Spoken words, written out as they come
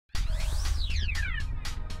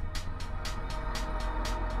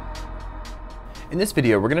In this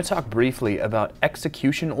video, we're going to talk briefly about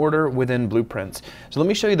execution order within blueprints. So let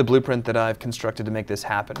me show you the blueprint that I've constructed to make this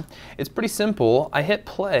happen. It's pretty simple. I hit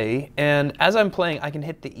play, and as I'm playing, I can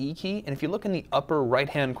hit the E key, and if you look in the upper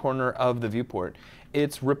right-hand corner of the viewport,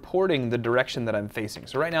 it's reporting the direction that I'm facing.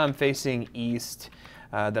 So right now I'm facing east,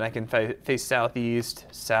 then I can face southeast,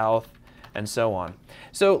 south, and so on.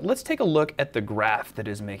 So let's take a look at the graph that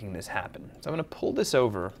is making this happen. So I'm going to pull this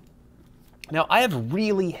over. Now, I have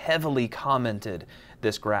really heavily commented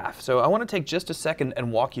this graph, so I want to take just a second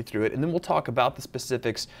and walk you through it, and then we'll talk about the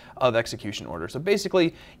specifics of execution order. So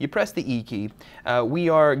basically, you press the E key, we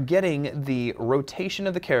are getting the rotation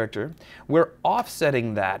of the character, we're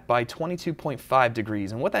offsetting that by 22.5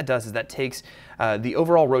 degrees, and what that does is that takes the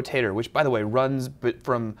overall rotator, which by the way runs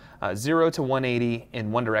from 0 to 180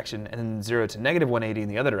 in one direction, and then 0 to negative 180 in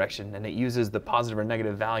the other direction, and it uses the positive or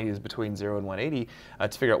negative values between 0 and 180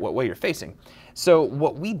 to figure out what way you're facing. So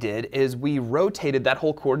what we did is we rotated that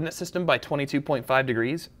whole coordinate system by 22.5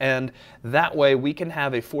 degrees, and that way we can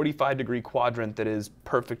have a 45-degree quadrant that is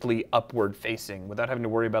perfectly upward facing without having to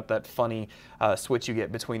worry about that funny switch you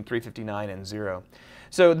get between 359 and 0.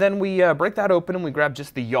 So then we break that open and we grab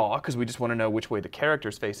just the yaw, because we just want to know which way the character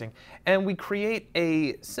is facing, and we create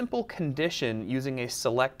a simple condition using a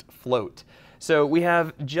select float. So we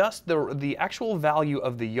have just the actual value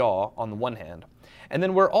of the yaw on the one hand, and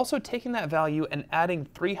then we're also taking that value and adding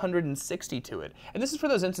 360 to it. And this is for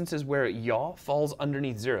those instances where yaw falls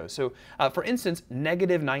underneath 0. So for instance,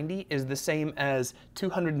 negative 90 is the same as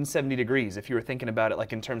 270 degrees if you were thinking about it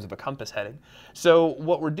like in terms of a compass heading. So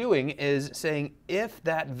what we're doing is saying if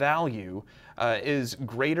that value is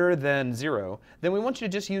greater than 0, then we want you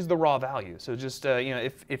to just use the raw value. So just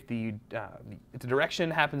if the direction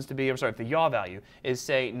happens to be, if the yaw value is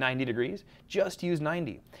say 90 degrees, just use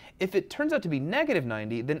 90. If it turns out to be negative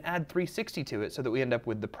 90, then add 360 to it so that we end up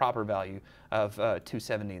with the proper value of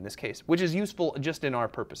 270 in this case, which is useful just in our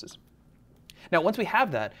purposes. Now, once we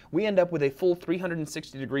have that, we end up with a full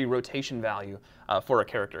 360-degree rotation value for a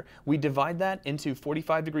character. We divide that into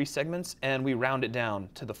 45-degree segments, and we round it down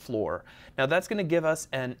to the floor. Now, that's going to give us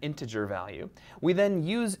an integer value. We then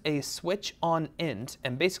use a switch on int,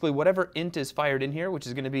 and basically whatever int is fired in here, which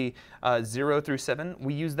is going to be 0 through 7,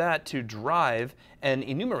 we use that to drive an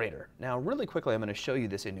enumerator. Now, really quickly, I'm going to show you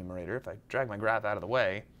this enumerator. If I drag my graph out of the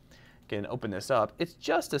way, I can open this up. It's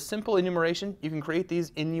just a simple enumeration. You can create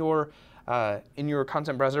these in your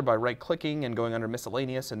content browser by right-clicking and going under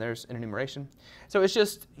miscellaneous, and there's an enumeration. So it's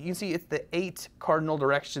just, you can see it's the 8 cardinal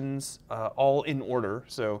directions all in order,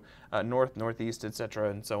 so north, northeast,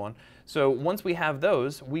 etc., and so on. So once we have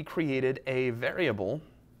those, we created a variable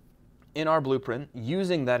in our blueprint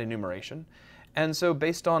using that enumeration. And so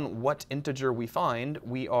based on what integer we find,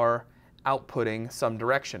 we are outputting some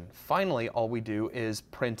direction. Finally, all we do is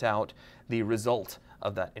print out the result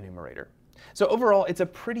of that enumerator. So overall, it's a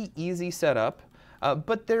pretty easy setup,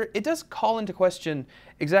 but it does call into question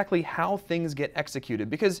exactly how things get executed,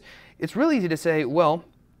 because it's really easy to say, well,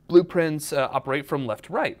 blueprints operate from left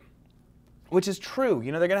to right, which is true.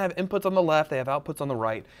 You know, they're going to have inputs on the left, they have outputs on the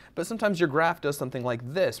right, but sometimes your graph does something like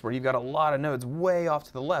this, where you've got a lot of nodes way off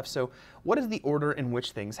to the left. So what is the order in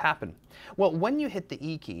which things happen? Well, when you hit the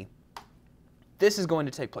E key, this is going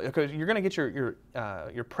to take place, because you're going to get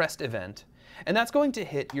your pressed event, and that's going to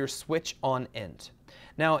hit your switch on int.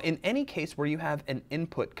 Now, in any case where you have an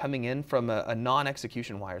input coming in from a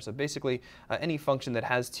non-execution wire, so basically any function that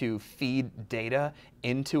has to feed data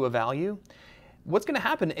into a value, what's going to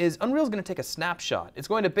happen is Unreal is going to take a snapshot. It's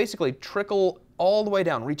going to basically trickle all the way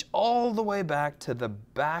down, reach all the way back to the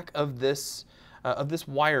back of this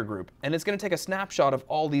wire group, and it's going to take a snapshot of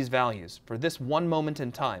all these values for this one moment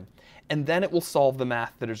in time, and then it will solve the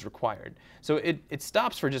math that is required. So it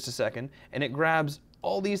stops for just a second, and it grabs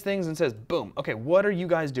all these things and says, boom, okay, what are you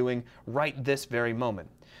guys doing right this very moment?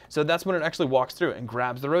 So that's when it actually walks through and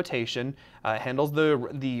grabs the rotation, handles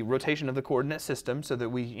the rotation of the coordinate system so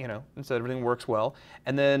that so everything works well,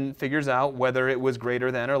 and then figures out whether it was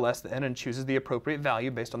greater than or less than and chooses the appropriate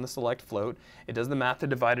value based on the select float. It does the math to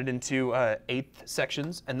divide it into eighth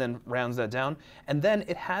sections and then rounds that down, and then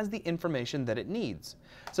it has the information that it needs.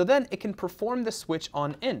 So then it can perform the switch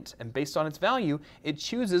on int, and based on its value, it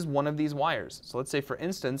chooses one of these wires. So let's say, for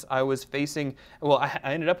instance, I was facing, well, I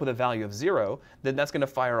ended up with a value of 0, then that's going to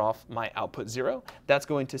fire off my output 0. That's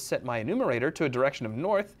going to set my enumerator to a direction of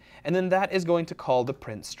north, and then that is going to call the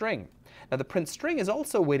print string. Now the print string is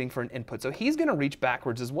also waiting for an input, so he's going to reach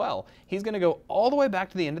backwards as well. He's going to go all the way back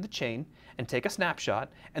to the end of the chain and take a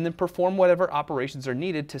snapshot, and then perform whatever operations are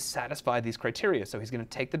needed to satisfy these criteria. So he's going to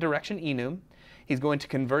take the direction enum, he's going to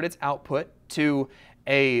convert its output to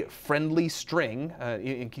a friendly string.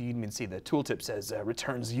 You can even see the tooltip says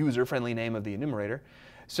returns user-friendly name of the enumerator.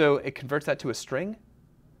 So it converts that to a string,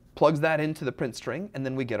 plugs that into the print string, and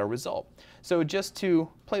then we get our result. So just to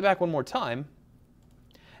play back one more time,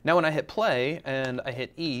 now when I hit play and I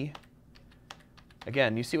hit E,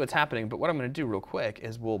 again, you see what's happening, but what I'm going to do real quick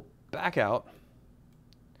is we'll back out,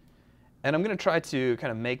 and I'm going to try to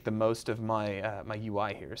kind of make the most of my, my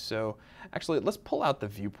UI here. So actually, let's pull out the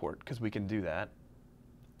viewport, because we can do that.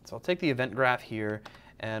 So I'll take the event graph here,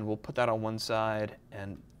 and we'll put that on one side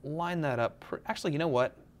and line that up. Actually, you know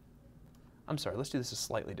what? I'm sorry, let's do this a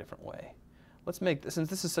slightly different way. Let's make this, since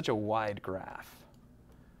this is such a wide graph,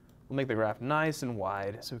 we'll make the graph nice and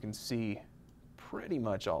wide so we can see pretty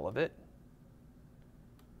much all of it.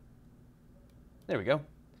 There we go.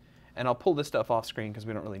 And I'll pull this stuff off screen because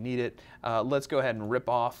we don't really need it. Let's go ahead and rip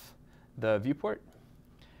off the viewport,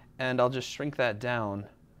 and I'll just shrink that down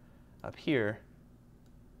up here.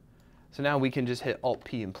 So now we can just hit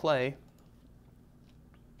Alt-P and play.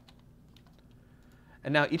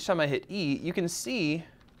 And now each time I hit E, you can see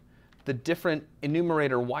the different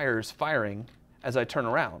enumerator wires firing as I turn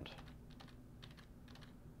around.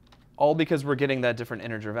 All because we're getting that different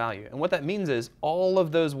integer value. And what that means is all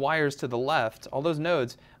of those wires to the left, all those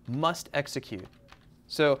nodes, must execute.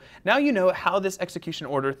 So now you know how this execution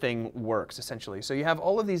order thing works, essentially. So you have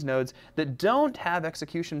all of these nodes that don't have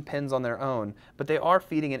execution pins on their own, but they are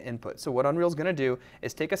feeding an input. So what Unreal's going to do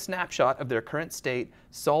is take a snapshot of their current state,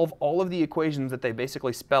 solve all of the equations that they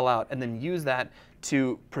basically spell out, and then use that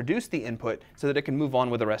to produce the input so that it can move on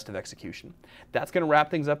with the rest of execution. That's going to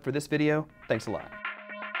wrap things up for this video. Thanks a lot.